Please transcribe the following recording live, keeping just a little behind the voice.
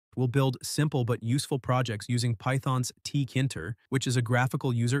We'll build simple but useful projects using Python's Tkinter, which is a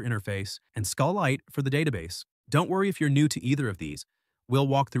graphical user interface, and SQLite for the database. Don't worry if you're new to either of these. We'll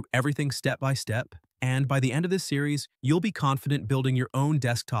walk through everything step by step, and by the end of this series, you'll be confident building your own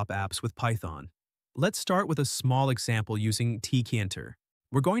desktop apps with Python. Let's start with a small example using Tkinter.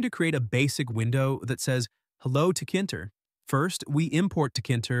 We're going to create a basic window that says, "Hello Tkinter." First, we import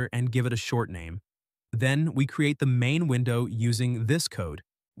Tkinter and give it a short name. Then, we create the main window using this code.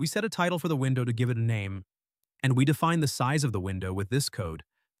 We set a title for the window to give it a name, and we define the size of the window with this code,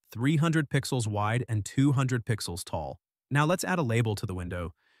 300 pixels wide and 200 pixels tall. Now let's add a label to the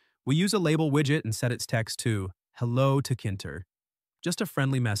window. We use a label widget and set its text to "Hello Tkinter." Just a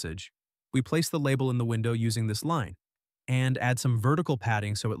friendly message. We place the label in the window using this line, and add some vertical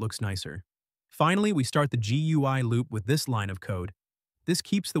padding so it looks nicer. Finally, we start the GUI loop with this line of code. This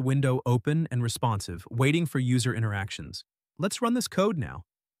keeps the window open and responsive, waiting for user interactions. Let's run this code now.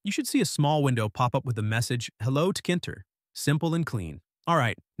 You should see a small window pop up with the message, "Hello Tkinter." Simple and clean.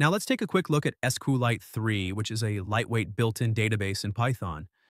 Alright, now let's take a quick look at SQLite 3, which is a lightweight built-in database in Python.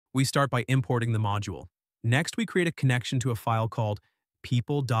 We start by importing the module. Next, we create a connection to a file called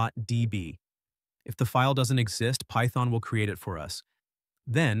people.db. If the file doesn't exist, Python will create it for us.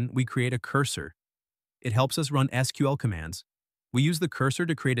 Then, we create a cursor. It helps us run SQL commands. We use the cursor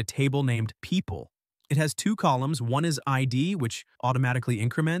to create a table named people. It has two columns, one is ID, which automatically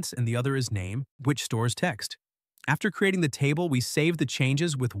increments, and the other is name, which stores text. After creating the table, we save the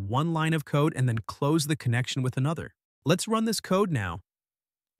changes with one line of code and then close the connection with another. Let's run this code now.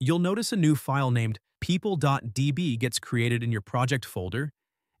 You'll notice a new file named people.db gets created in your project folder,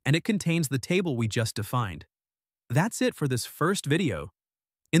 and it contains the table we just defined. That's it for this first video.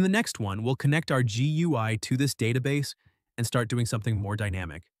 In the next one, we'll connect our GUI to this database and start doing something more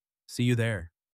dynamic. See you there.